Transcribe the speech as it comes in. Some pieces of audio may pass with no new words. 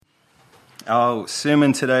Our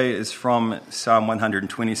sermon today is from Psalm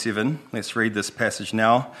 127. Let's read this passage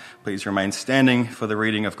now. Please remain standing for the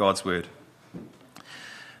reading of God's word.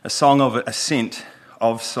 A song of ascent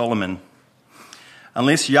of Solomon.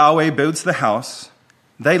 Unless Yahweh builds the house,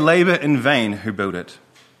 they labor in vain who build it.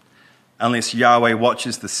 Unless Yahweh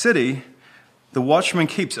watches the city, the watchman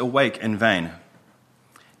keeps awake in vain.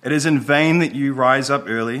 It is in vain that you rise up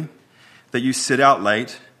early, that you sit out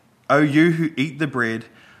late, O you who eat the bread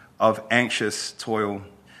of anxious toil.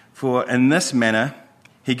 For in this manner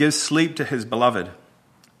he gives sleep to his beloved.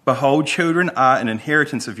 Behold, children are an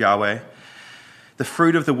inheritance of Yahweh. The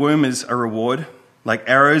fruit of the womb is a reward. Like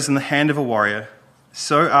arrows in the hand of a warrior,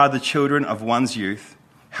 so are the children of one's youth.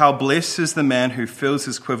 How blessed is the man who fills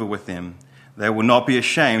his quiver with them. They will not be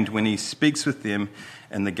ashamed when he speaks with them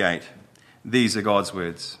in the gate. These are God's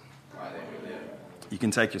words. You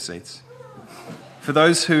can take your seats. For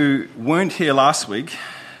those who weren't here last week,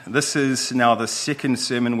 this is now the second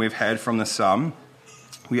sermon we've had from the psalm.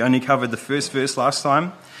 We only covered the first verse last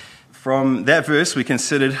time. From that verse, we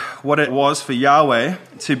considered what it was for Yahweh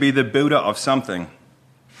to be the builder of something,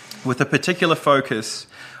 with a particular focus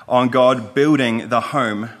on God building the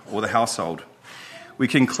home or the household. We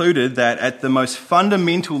concluded that at the most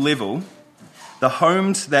fundamental level, the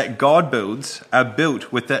homes that God builds are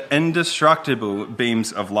built with the indestructible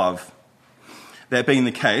beams of love. That being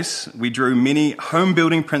the case, we drew many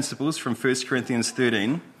home-building principles from 1 Corinthians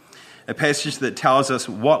 13, a passage that tells us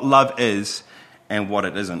what love is and what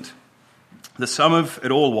it isn't. The sum of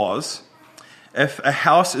it all was, if a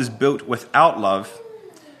house is built without love,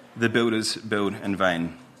 the builders build in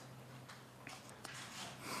vain.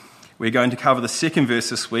 We're going to cover the second verse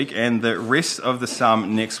this week and the rest of the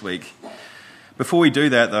psalm next week. Before we do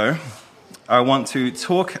that, though, I want to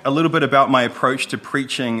talk a little bit about my approach to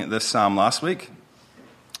preaching this psalm last week.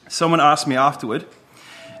 Someone asked me afterward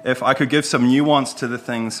if I could give some nuance to the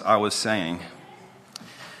things I was saying.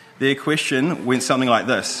 Their question went something like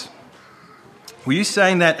this. Were you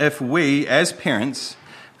saying that if we, as parents,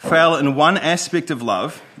 fail in one aspect of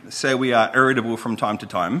love, say we are irritable from time to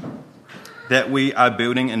time, that we are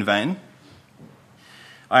building in vain?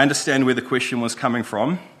 I understand where the question was coming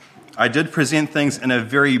from. I did present things in a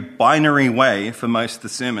very binary way for most of the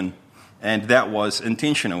sermon, and that was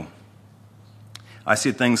intentional. I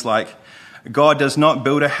said things like, God does not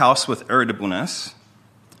build a house with irritableness,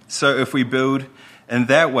 so if we build in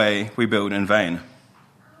that way, we build in vain.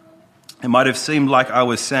 It might have seemed like I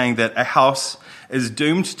was saying that a house is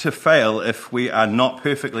doomed to fail if we are not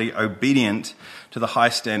perfectly obedient to the high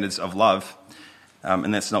standards of love,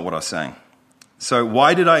 and that's not what I was saying. So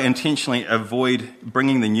why did I intentionally avoid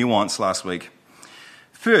bringing the nuance last week?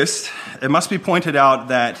 First, it must be pointed out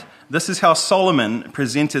that this is how Solomon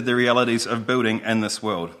presented the realities of building in this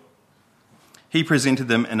world. He presented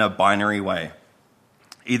them in a binary way.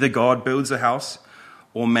 Either God builds a house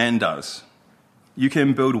or man does. You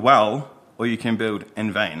can build well or you can build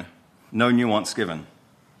in vain. No nuance given.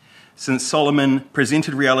 Since Solomon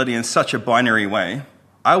presented reality in such a binary way,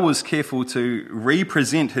 I was careful to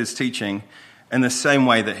represent his teaching in the same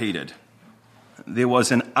way that he did. There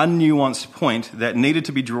was an unnuanced point that needed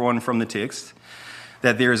to be drawn from the text,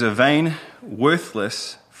 that there is a vain,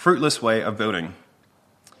 worthless, fruitless way of building.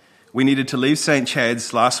 We needed to leave St.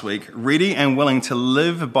 Chad's last week ready and willing to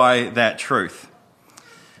live by that truth.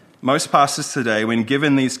 Most pastors today, when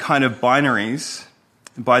given these kind of binaries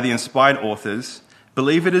by the inspired authors,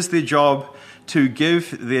 believe it is their job to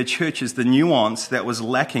give their churches the nuance that was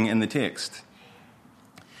lacking in the text.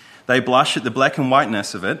 They blush at the black and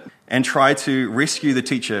whiteness of it and try to rescue the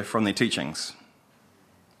teacher from their teachings.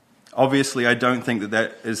 Obviously, I don't think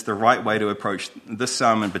that is the right way to approach this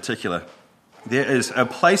psalm in particular. There is a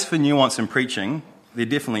place for nuance in preaching. There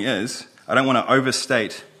definitely is. I don't want to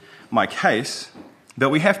overstate my case, but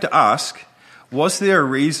we have to ask, was there a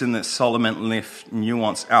reason that Solomon left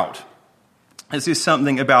nuance out? Is there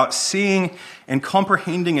something about seeing and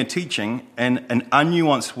comprehending a teaching in an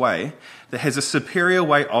unnuanced way that has a superior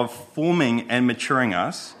way of forming and maturing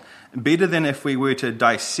us, better than if we were to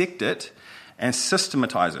dissect it and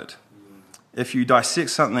systematize it? If you dissect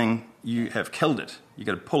something, you have killed it. You've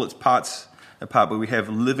got to pull its parts apart, but we have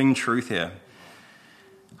living truth here.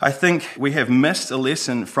 I think we have missed a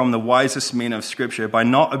lesson from the wisest men of Scripture by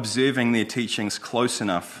not observing their teachings close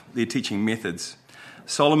enough, their teaching methods.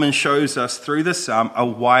 Solomon shows us through this psalm a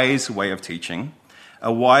wise way of teaching,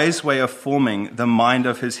 a wise way of forming the mind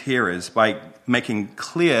of his hearers by making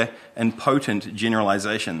clear and potent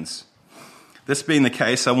generalizations. This being the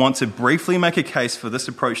case, I want to briefly make a case for this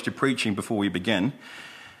approach to preaching before we begin,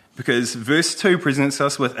 because verse 2 presents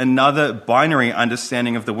us with another binary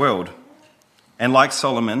understanding of the world. And like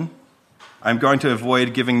Solomon, I'm going to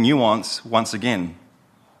avoid giving nuance once again.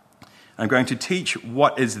 I'm going to teach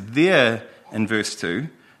what is there in verse 2,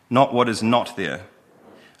 not what is not there.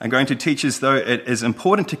 I'm going to teach as though it is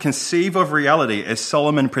important to conceive of reality as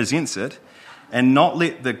Solomon presents it and not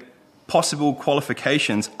let the possible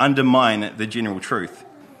qualifications undermine the general truth.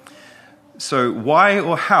 So why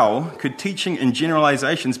or how could teaching in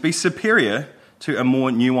generalizations be superior to a more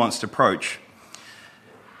nuanced approach?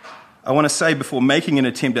 I want to say before making an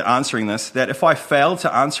attempt at answering this that if I fail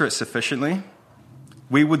to answer it sufficiently,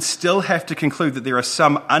 we would still have to conclude that there are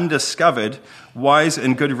some undiscovered, wise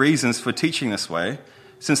and good reasons for teaching this way,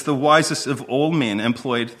 since the wisest of all men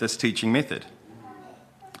employed this teaching method.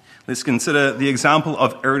 Let's consider the example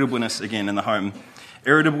of irritableness again in the home.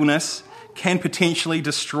 Irritableness can potentially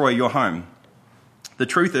destroy your home. The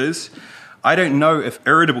truth is, I don't know if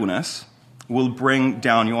irritableness will bring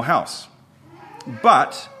down your house.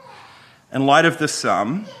 But, in light of this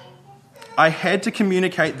psalm, I had to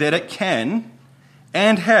communicate that it can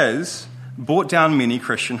and has brought down many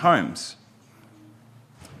Christian homes.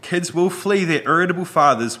 Kids will flee their irritable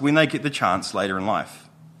fathers when they get the chance later in life.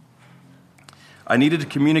 I needed to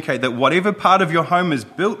communicate that whatever part of your home is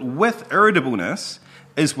built with irritableness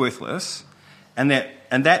is worthless, and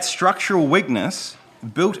that structural weakness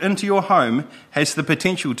built into your home has the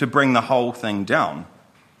potential to bring the whole thing down.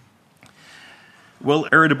 Will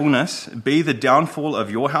irritableness be the downfall of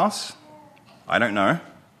your house? I don't know.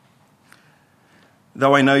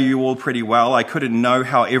 Though I know you all pretty well, I couldn't know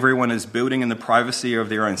how everyone is building in the privacy of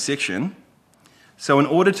their own section. So in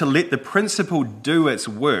order to let the principle do its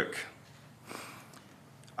work,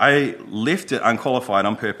 I left it unqualified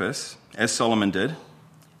on purpose, as Solomon did,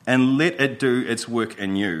 and let it do its work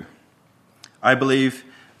in you. I believe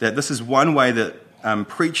that this is one way that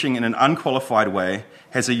preaching in an unqualified way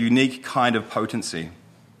has a unique kind of potency.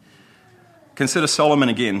 Consider Solomon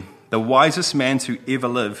again, the wisest man to ever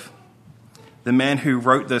live, the man who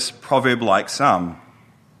wrote this proverb-like psalm.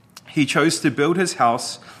 He chose to build his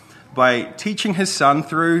house by teaching his son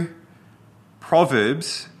through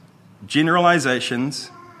proverbs,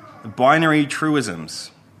 generalizations, binary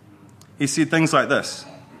truisms. He said things like this: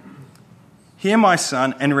 "Hear, my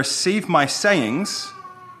son, and receive my sayings,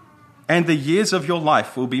 and the years of your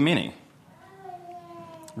life will be many."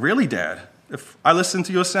 Really, Dad? If I listen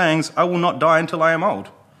to your sayings, I will not die until I am old.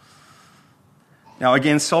 Now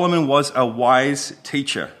again, Solomon was a wise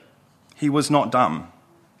teacher. He was not dumb.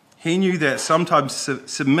 He knew that sometimes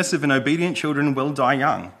submissive and obedient children will die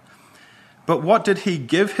young. But what did he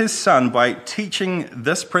give his son by teaching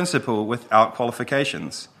this principle without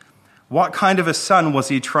qualifications? What kind of a son was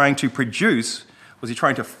he trying to produce, was he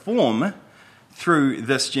trying to form through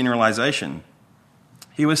this generalization?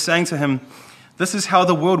 He was saying to him, "This is how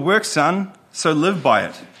the world works, son, so live by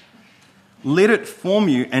it. Let it form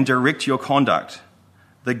you and direct your conduct.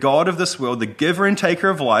 The God of this world, the giver and taker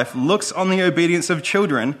of life, looks on the obedience of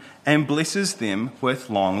children and blesses them with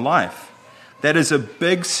long life." That is a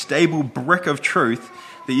big, stable brick of truth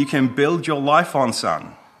that you can build your life on,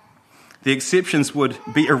 son. The exceptions would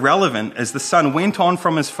be irrelevant as the son went on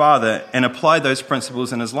from his father and applied those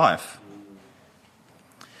principles in his life.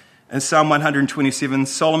 In Psalm 127,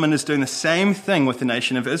 Solomon is doing the same thing with the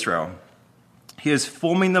nation of Israel. He is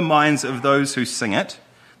forming the minds of those who sing it,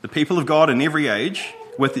 the people of God in every age,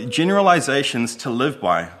 with generalizations to live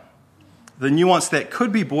by. The nuance that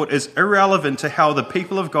could be brought is irrelevant to how the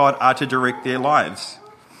people of God are to direct their lives.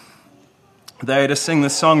 They are to sing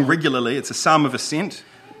this song regularly. It's a psalm of ascent.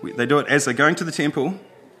 They do it as they're going to the temple,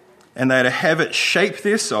 and they are to have it shape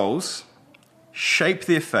their souls, shape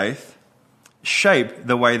their faith, shape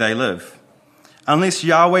the way they live. Unless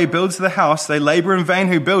Yahweh builds the house, they labor in vain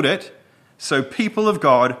who build it. So people of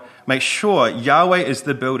God, make sure Yahweh is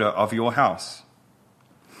the builder of your house.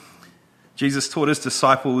 Jesus taught his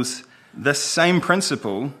disciples this same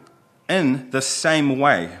principle in the same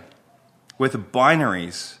way, with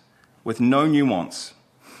binaries, with no nuance.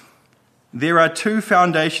 There are two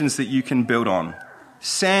foundations that you can build on: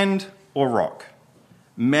 sand or rock,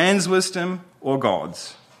 man's wisdom or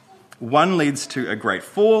God's. One leads to a great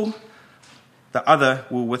fall, the other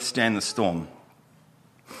will withstand the storm.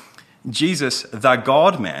 Jesus, the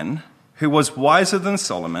God-man, who was wiser than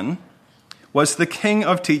Solomon, was the king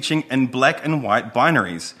of teaching in black and white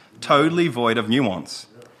binaries, totally void of nuance.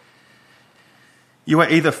 You are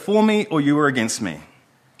either for me or you are against me.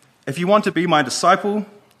 If you want to be my disciple,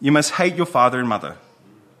 you must hate your father and mother.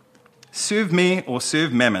 Serve me or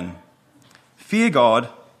serve mammon. Fear God,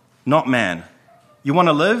 not man. You want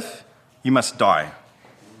to live? You must die.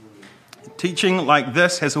 Teaching like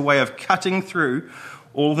this has a way of cutting through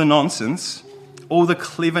all the nonsense, all the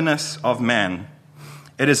cleverness of man.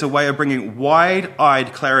 It is a way of bringing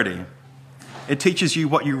wide-eyed clarity. It teaches you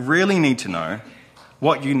what you really need to know,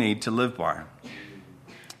 what you need to live by.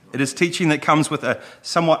 It is teaching that comes with a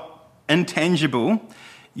somewhat intangible,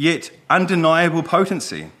 yet undeniable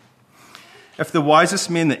potency. If the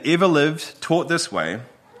wisest men that ever lived taught this way,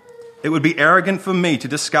 it would be arrogant for me to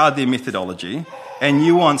discard their methodology and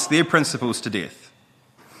nuance their principles to death.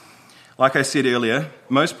 Like I said earlier,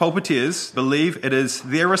 most pulpiteers believe it is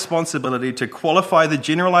their responsibility to qualify the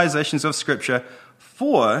generalizations of Scripture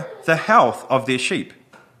for the health of their sheep.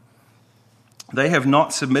 They have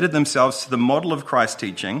not submitted themselves to the model of Christ's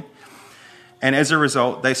teaching, and as a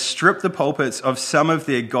result, they strip the pulpits of some of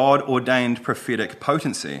their God-ordained prophetic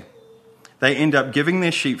potency. They end up giving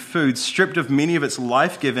their sheep food stripped of many of its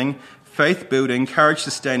life-giving, faith-building,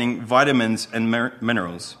 courage-sustaining vitamins and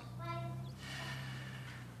minerals.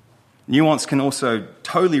 Nuance can also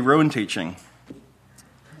totally ruin teaching.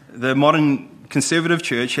 The modern conservative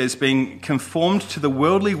church has been conformed to the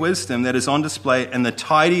worldly wisdom that is on display in the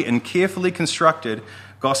tidy and carefully constructed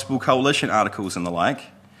gospel coalition articles and the like.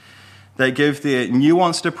 They give their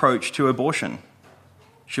nuanced approach to abortion.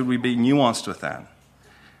 Should we be nuanced with that?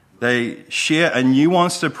 They share a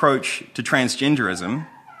nuanced approach to transgenderism,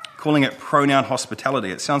 calling it pronoun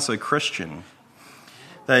hospitality. It sounds so Christian.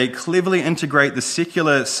 They cleverly integrate the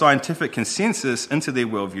secular scientific consensus into their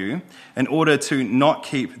worldview in order to not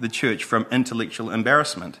keep the church from intellectual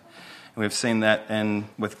embarrassment. And we've seen that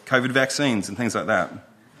with COVID vaccines and things like that.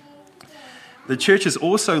 The church has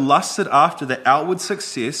also lusted after the outward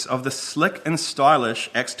success of the slick and stylish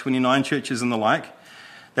Acts 29 churches and the like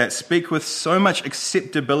that speak with so much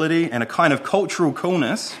acceptability and a kind of cultural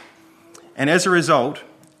coolness, and as a result,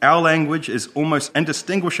 our language is almost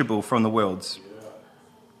indistinguishable from the world's.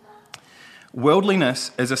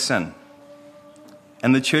 Worldliness is a sin,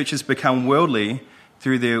 and the church has become worldly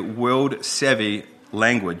through their world-savvy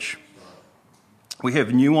language. We have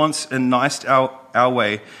nuanced and niced our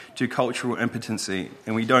way to cultural impotency,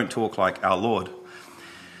 and we don't talk like our Lord.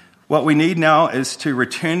 What we need now is to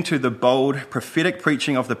return to the bold, prophetic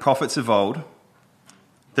preaching of the prophets of old,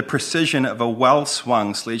 the precision of a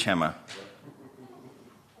well-swung sledgehammer.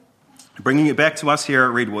 Bringing it back to us here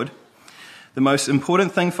at Redwood, the most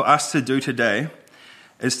important thing for us to do today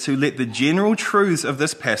is to let the general truths of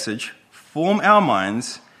this passage form our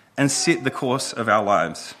minds and set the course of our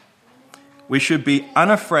lives. We should be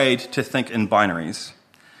unafraid to think in binaries,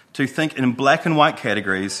 to think in black and white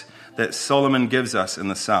categories that Solomon gives us in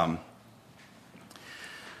the psalm.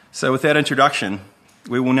 So with that introduction,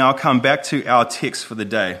 we will now come back to our text for the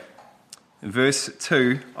day, verse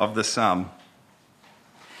 2 of the psalm.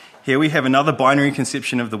 Here we have another binary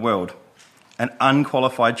conception of the world, an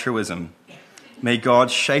unqualified truism. May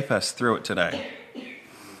God shape us through it today.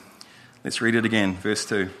 Let's read it again, verse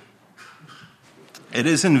 2. It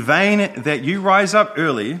is in vain that you rise up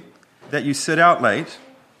early, that you sit out late,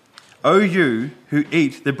 O you who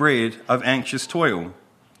eat the bread of anxious toil.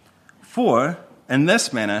 For in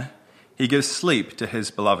this manner he gives sleep to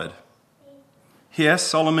his beloved. Here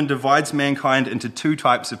Solomon divides mankind into two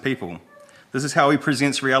types of people. This is how he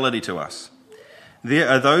presents reality to us. There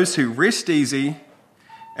are those who rest easy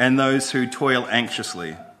and those who toil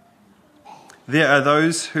anxiously. There are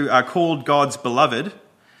those who are called God's beloved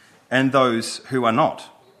and those who are not.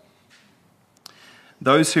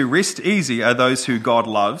 Those who rest easy are those who God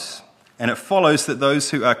loves, and it follows that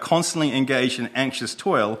those who are constantly engaged in anxious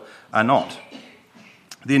toil are not.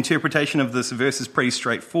 The interpretation of this verse is pretty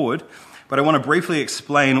straightforward, but I want to briefly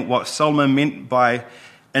explain what Solomon meant by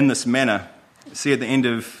in this manner. See at the end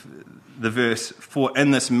of the verse, for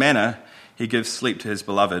in this manner he gives sleep to his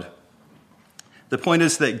beloved. The point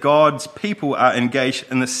is that God's people are engaged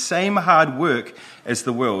in the same hard work as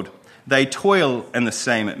the world. They toil in the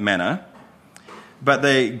same manner, but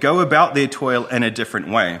they go about their toil in a different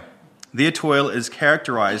way. Their toil is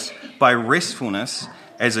characterized by restfulness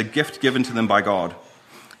as a gift given to them by God.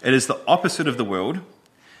 It is the opposite of the world.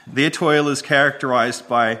 Their toil is characterized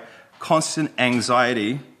by constant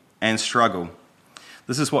anxiety and struggle.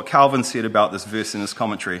 This is what Calvin said about this verse in his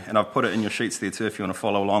commentary, and I've put it in your sheets there too if you want to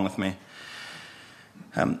follow along with me.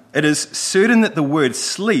 It is certain that the word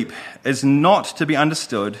sleep is not to be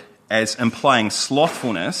understood as implying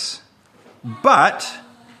slothfulness, but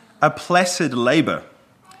a placid labor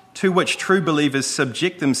to which true believers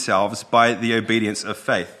subject themselves by the obedience of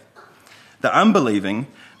faith. The unbelieving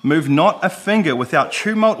move not a finger without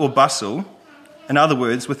tumult or bustle, in other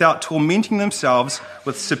words, without tormenting themselves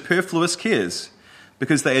with superfluous cares,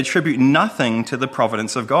 because they attribute nothing to the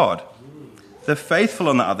providence of God. The faithful,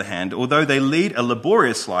 on the other hand, although they lead a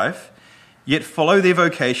laborious life, yet follow their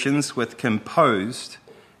vocations with composed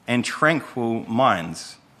and tranquil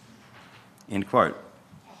minds." End quote.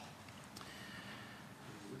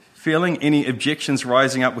 Feeling any objections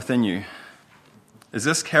rising up within you? Is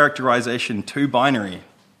this characterization too binary?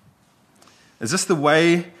 Is this the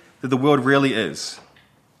way that the world really is?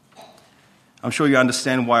 I'm sure you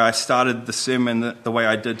understand why I started the sermon the way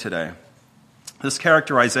I did today. This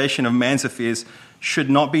characterization of man's affairs should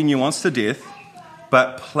not be nuanced to death,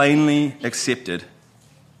 but plainly accepted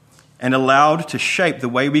and allowed to shape the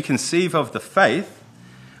way we conceive of the faith,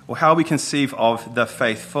 or how we conceive of the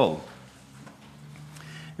faithful.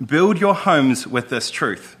 Build your homes with this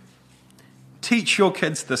truth. Teach your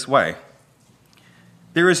kids this way.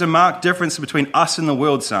 There is a marked difference between us and the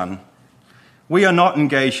world, son. We are not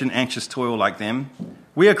engaged in anxious toil like them.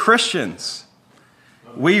 We are Christians.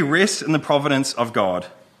 We rest in the providence of God.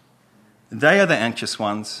 They are the anxious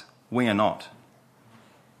ones. We are not.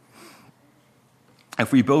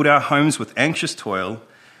 If we build our homes with anxious toil,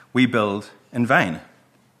 we build in vain.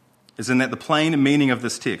 Isn't that the plain meaning of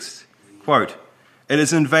this text? Quote, "It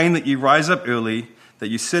is in vain that you rise up early, that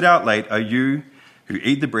you sit out late, O you who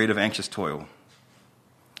eat the bread of anxious toil."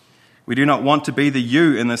 We do not want to be the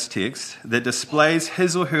you in this text that displays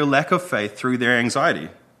his or her lack of faith through their anxiety.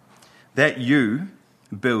 That you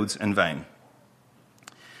builds in vain.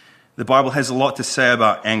 The Bible has a lot to say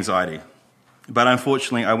about anxiety, but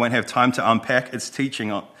unfortunately I won't have time to unpack its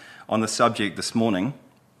teaching on the subject this morning.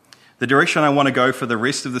 The direction I want to go for the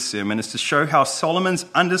rest of the sermon is to show how Solomon's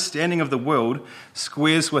understanding of the world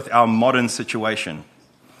squares with our modern situation.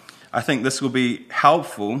 I think this will be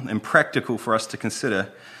helpful and practical for us to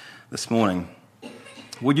consider this morning.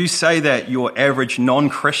 Would you say that your average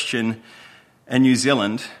non-Christian in New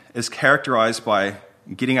Zealand is characterized by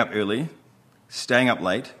getting up early, staying up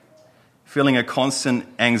late, feeling a constant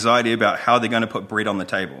anxiety about how they're going to put bread on the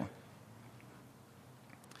table?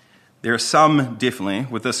 There are some, definitely,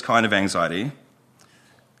 with this kind of anxiety,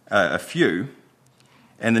 a few,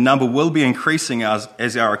 and the number will be increasing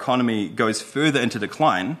as our economy goes further into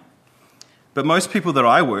decline. But most people that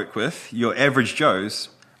I work with, your average Joes,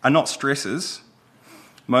 are not stressors.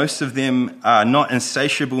 Most of them are not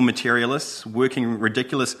insatiable materialists, working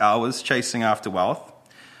ridiculous hours, chasing after wealth.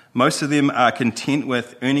 Most of them are content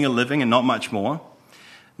with earning a living and not much more.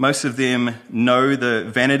 Most of them know the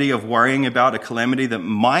vanity of worrying about a calamity that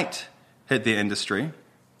might hit their industry.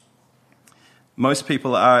 Most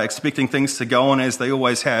people are expecting things to go on as they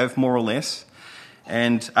always have, more or less,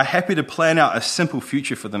 and are happy to plan out a simple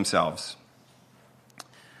future for themselves.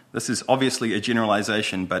 This is obviously a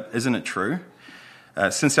generalization, but isn't it true?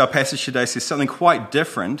 Since our passage today says something quite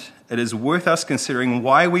different, it is worth us considering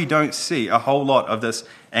why we don't see a whole lot of this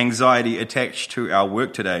anxiety attached to our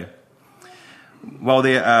work today. While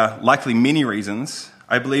there are likely many reasons,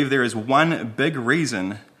 I believe there is one big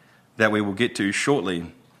reason that we will get to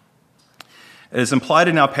shortly. It is implied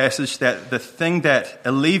in our passage that the thing that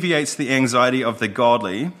alleviates the anxiety of the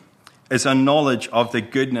godly is a knowledge of the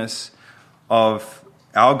goodness of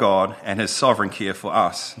our God and his sovereign care for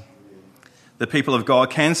us. The people of God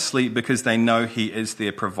can sleep because they know he is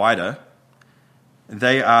their provider.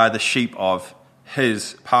 They are the sheep of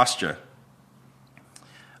his pasture.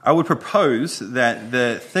 I would propose that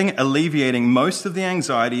the thing alleviating most of the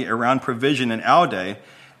anxiety around provision in our day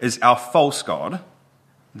is our false god,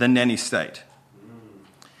 the nanny state.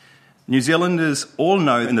 New Zealanders all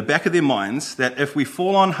know in the back of their minds that if we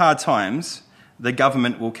fall on hard times, the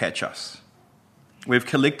government will catch us. We've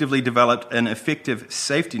collectively developed an effective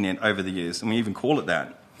safety net over the years, and we even call it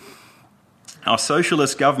that. Our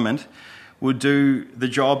socialist government will do the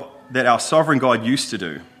job that our sovereign God used to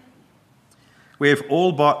do. We have the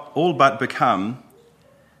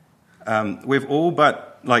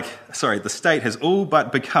state has all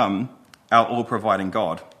but become our all-providing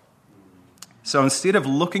God. So instead of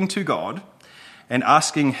looking to God and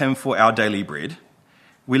asking him for our daily bread,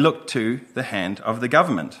 we look to the hand of the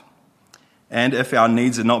government. And if our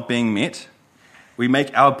needs are not being met, we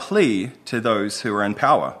make our plea to those who are in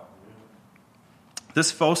power.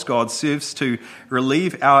 This false god serves to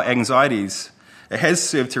relieve our anxieties. It has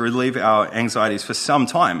served to relieve our anxieties for some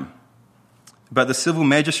time. But the civil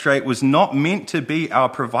magistrate was not meant to be our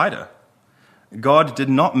provider. God did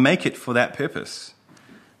not make it for that purpose.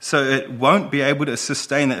 So it won't be able to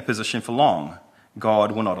sustain that position for long.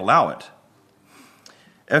 God will not allow it.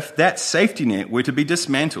 If that safety net were to be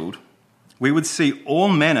dismantled, we would see all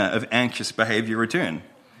manner of anxious behavior return.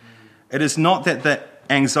 It is not that the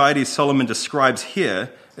anxiety Solomon describes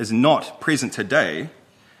here is not present today.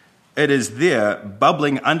 It is there,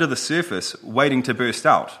 bubbling under the surface, waiting to burst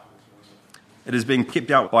out. It is being kept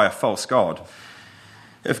out by a false god.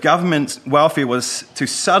 If government welfare was to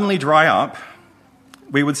suddenly dry up,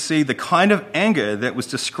 we would see the kind of anger that was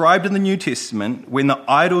described in the New Testament when the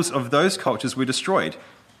idols of those cultures were destroyed.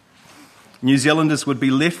 New Zealanders would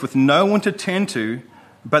be left with no one to turn to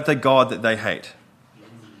but the God that they hate.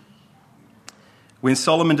 When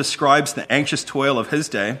Solomon describes the anxious toil of his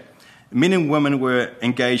day, men and women were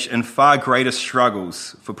engaged in far greater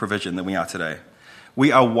struggles for provision than we are today.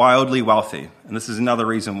 We are wildly wealthy, and this is another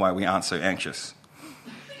reason why we aren't so anxious.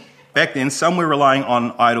 Back then, some were relying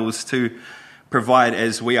on idols to provide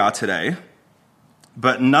as we are today,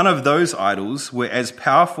 but none of those idols were as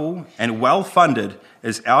powerful and well-funded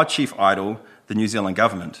as our chief idol, the New Zealand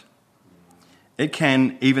government. It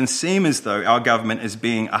can even seem as though our government is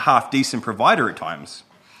being a half-decent provider at times.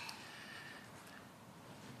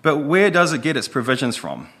 But where does it get its provisions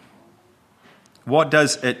from? What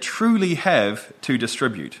does it truly have to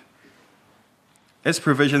distribute? Its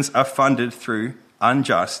provisions are funded through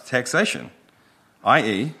unjust taxation,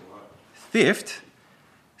 i.e., theft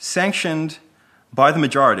sanctioned by the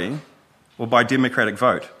majority or by democratic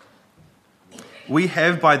vote. We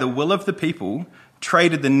have, by the will of the people,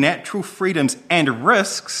 traded the natural freedoms and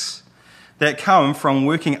risks that come from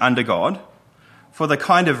working under God for the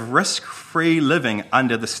kind of risk-free living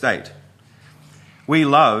under the state. We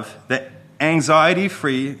love the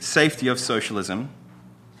anxiety-free safety of socialism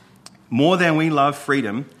more than we love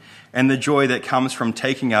freedom and the joy that comes from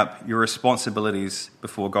taking up your responsibilities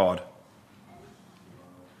before God.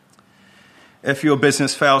 If your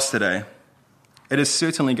business fails today, it is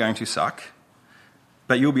certainly going to suck,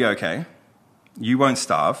 but you'll be okay. You won't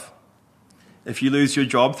starve. If you lose your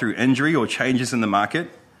job through injury or changes in the market,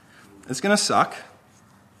 it's going to suck,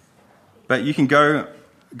 but you can go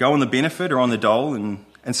on the benefit or on the dole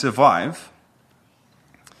and survive.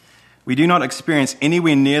 We do not experience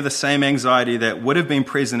anywhere near the same anxiety that would have been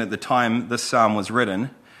present at the time this psalm was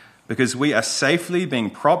written, because we are safely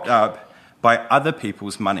being propped up by other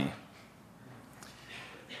people's money.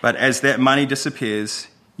 But as that money disappears,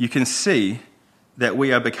 you can see that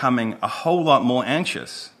we are becoming a whole lot more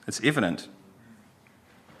anxious. It's evident.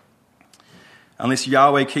 Unless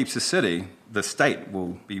Yahweh keeps the city, the state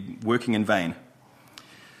will be working in vain.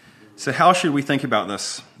 So how should we think about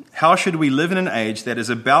this? How should we live in an age that is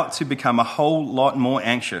about to become a whole lot more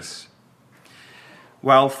anxious?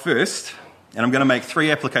 Well, first, and I'm going to make 3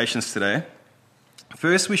 applications today.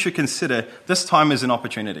 First, we should consider this time as an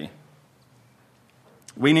opportunity.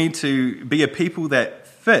 We need to be a people that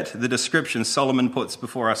fit the description Solomon puts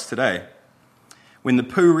before us today. When the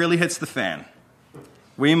poo really hits the fan,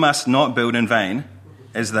 we must not build in vain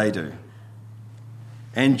as they do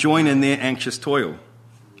and join in their anxious toil.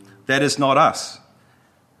 That is not us.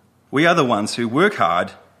 We are the ones who work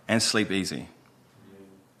hard and sleep easy.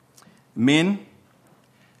 Men,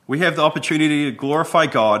 we have the opportunity to glorify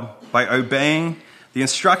God by obeying the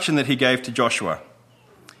instruction that he gave to Joshua.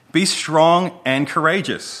 Be strong and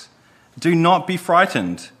courageous. Do not be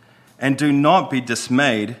frightened and do not be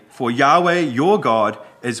dismayed, for Yahweh, your God,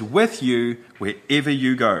 is with you wherever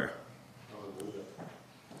you go.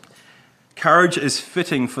 Courage is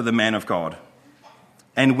fitting for the man of God.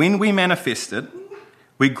 And when we manifest it,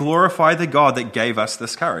 we glorify the God that gave us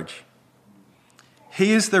this courage.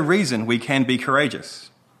 He is the reason we can be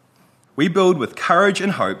courageous. We build with courage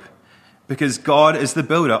and hope because God is the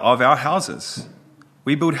builder of our houses.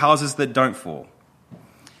 We build houses that don't fall.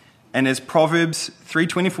 And as Proverbs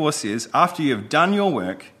 3:24 says, after you have done your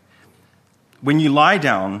work, when you lie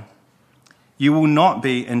down, you will not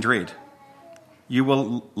be in dread. You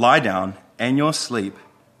will lie down and your sleep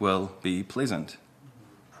will be pleasant.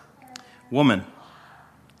 Woman,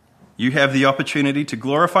 you have the opportunity to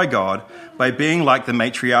glorify God by being like the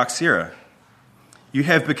matriarch Sarah. You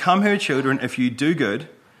have become her children if you do good,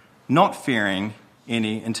 not fearing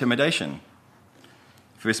any intimidation.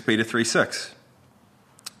 1 Peter 3:6.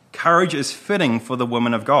 Courage is fitting for the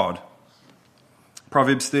woman of God.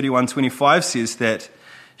 Proverbs 31:25 says that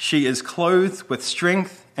she is clothed with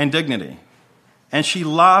strength and dignity, and she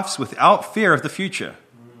laughs without fear of the future.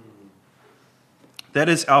 That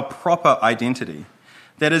is our proper identity.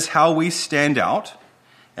 That is how we stand out,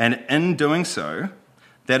 and in doing so,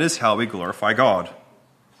 that is how we glorify God.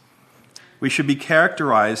 We should be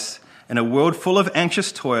characterized in a world full of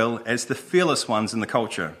anxious toil as the fearless ones in the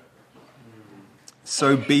culture.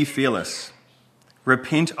 So be fearless.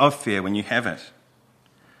 Repent of fear when you have it.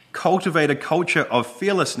 Cultivate a culture of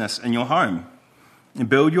fearlessness in your home. And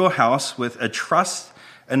build your house with a trust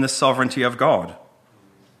in the sovereignty of God.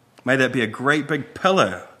 May that be a great big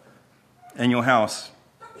pillar in your house.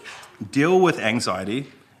 Deal with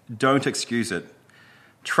anxiety. Don't excuse it.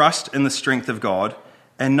 Trust in the strength of God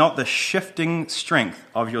and not the shifting strength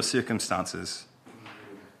of your circumstances.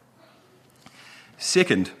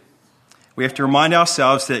 Second, we have to remind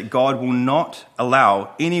ourselves that God will not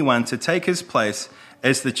allow anyone to take his place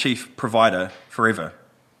as the chief provider forever.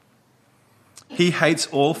 He hates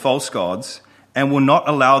all false gods and will not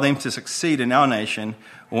allow them to succeed in our nation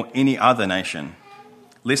or any other nation,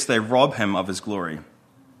 lest they rob him of his glory.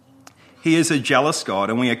 He is a jealous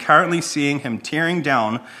God, and we are currently seeing him tearing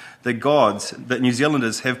down the gods that New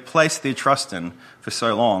Zealanders have placed their trust in for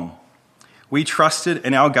so long. We trusted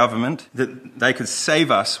in our government that they could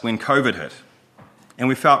save us when COVID hit, and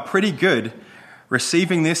we felt pretty good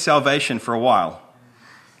receiving their salvation for a while.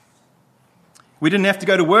 We didn't have to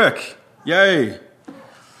go to work. Yay!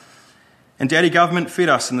 And Daddy Government fed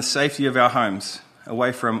us in the safety of our homes,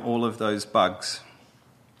 away from all of those bugs.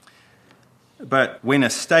 But when a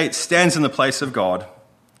state stands in the place of God,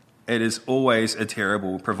 it is always a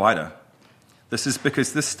terrible provider. This is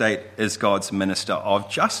because this state is God's minister of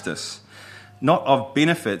justice, not of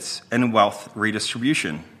benefits and wealth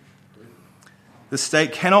redistribution. The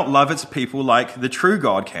state cannot love its people like the true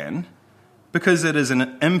God can, because it is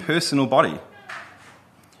an impersonal body.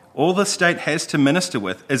 All the state has to minister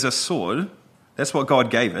with is a sword. That's what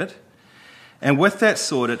God gave it. And with that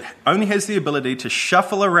sword, it only has the ability to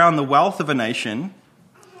shuffle around the wealth of a nation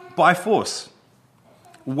by force,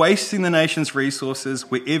 wasting the nation's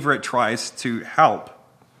resources wherever it tries to help.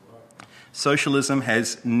 Socialism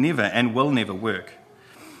has never and will never work.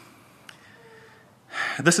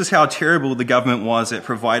 This is how terrible the government was at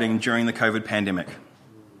providing during the COVID pandemic.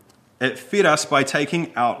 It fed us by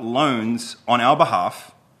taking out loans on our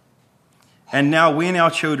behalf, and now we and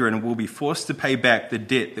our children will be forced to pay back the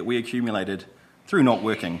debt that we accumulated through not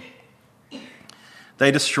working.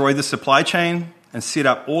 They destroyed the supply chain and set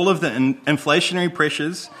up all of the inflationary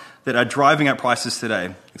pressures that are driving up prices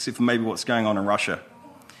today, except for maybe what's going on in Russia,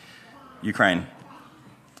 Ukraine.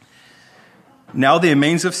 Now their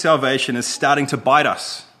means of salvation is starting to bite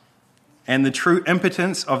us, and the true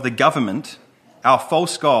impotence of the government, our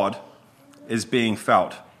false God, is being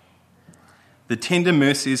felt. The tender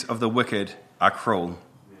mercies of the wicked are cruel.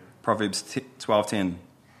 Proverbs 12:10.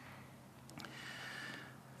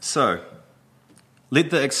 So,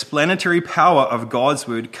 let the explanatory power of God's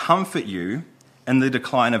word comfort you in the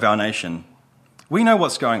decline of our nation. We know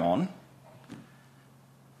what's going on.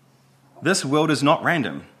 This world is not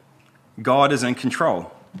random. God is in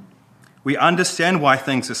control. We understand why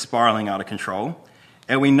things are spiraling out of control,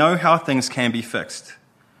 and we know how things can be fixed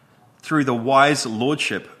through the wise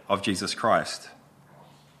lordship of Jesus Christ.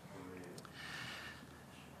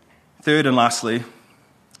 Third and lastly,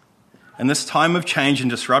 in this time of change and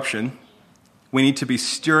disruption, we need to be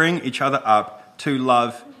stirring each other up to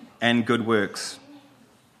love and good works.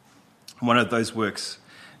 One of those works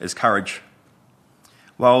is courage.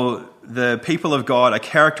 While the people of God are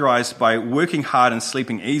characterized by working hard and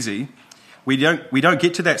sleeping easy, we don't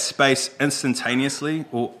get to that space instantaneously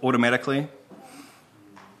or automatically.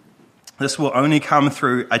 This will only come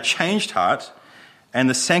through a changed heart and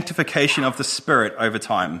the sanctification of the Spirit over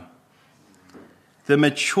time. The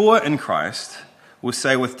mature in Christ will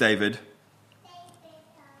say with David,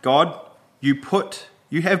 God, you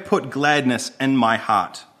have put gladness in my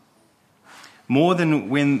heart, more than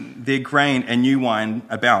when their grain and new wine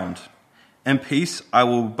abound. In peace I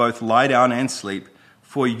will both lie down and sleep,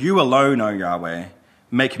 for you alone, O Yahweh,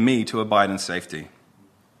 make me to abide in safety.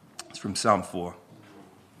 It's from Psalm 4.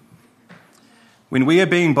 When we are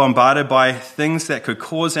being bombarded by things that could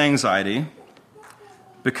cause anxiety,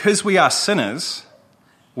 because we are sinners,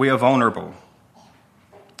 we are vulnerable.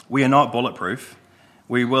 We are not bulletproof.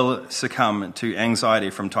 We will succumb to anxiety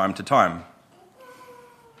from time to time.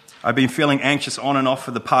 I've been feeling anxious on and off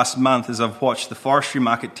for the past month as I've watched the forestry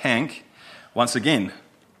market tank once again.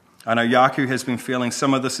 I know Yaku has been feeling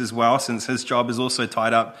some of this as well, since his job is also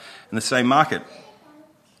tied up in the same market.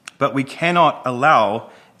 But we cannot allow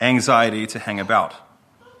anxiety to hang about.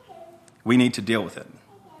 We need to deal with it.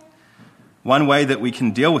 One way that we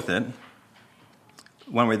can deal with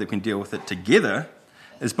it together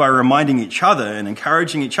is by reminding each other and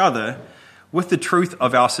encouraging each other with the truth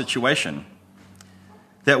of our situation,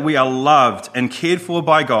 that we are loved and cared for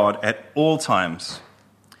by God at all times.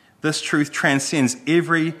 This truth transcends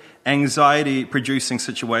every anxiety-producing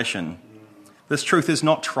situation. This truth is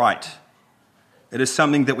not trite. It is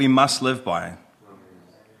something that we must live by.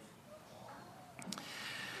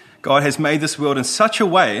 God has made this world in such a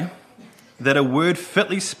way that a word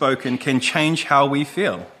fitly spoken can change how we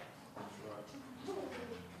feel.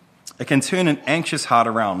 It can turn an anxious heart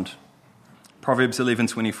around. Proverbs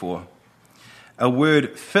 11:24. A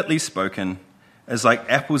word fitly spoken is like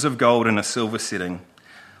apples of gold in a silver setting,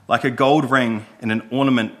 like a gold ring in an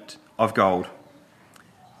ornament of gold.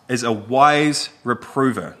 is a wise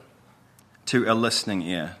reprover to a listening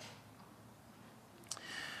ear.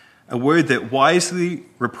 A word that wisely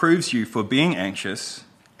reproves you for being anxious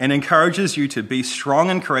and encourages you to be strong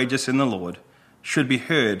and courageous in the Lord should be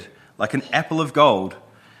heard like an apple of gold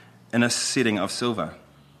in a setting of silver.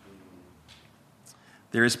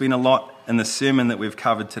 There has been a lot in the sermon that we've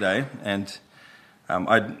covered today, and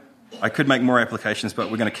I could make more applications,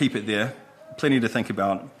 but we're going to keep it there. Plenty to think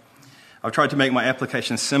about. I've tried to make my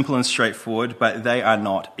applications simple and straightforward, but they are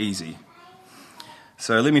not easy.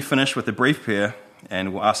 So let me finish with a brief prayer,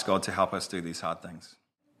 and we'll ask God to help us do these hard things.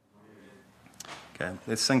 Okay,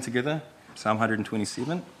 let's sing together. Psalm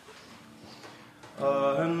 127.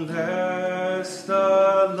 Unless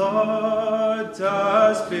the Lord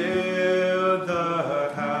does build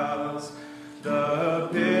the house, the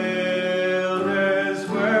builders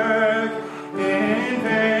work in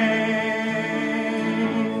vain.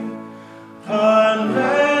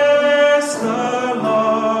 Unless the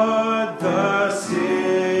Lord the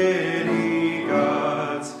city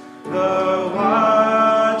guards, the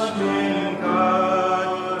watchmen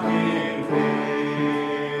guard in vain.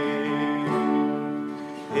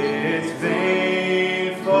 It's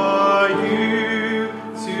vain for you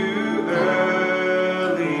to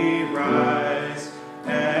early rise,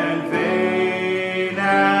 and vain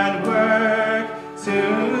at work to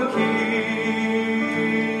eat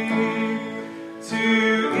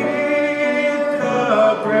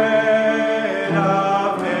the bread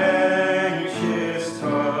of anxious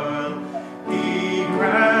toil. He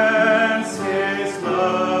grants his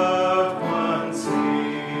loved ones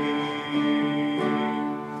sleep.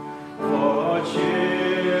 For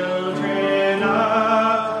children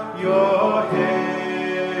of your head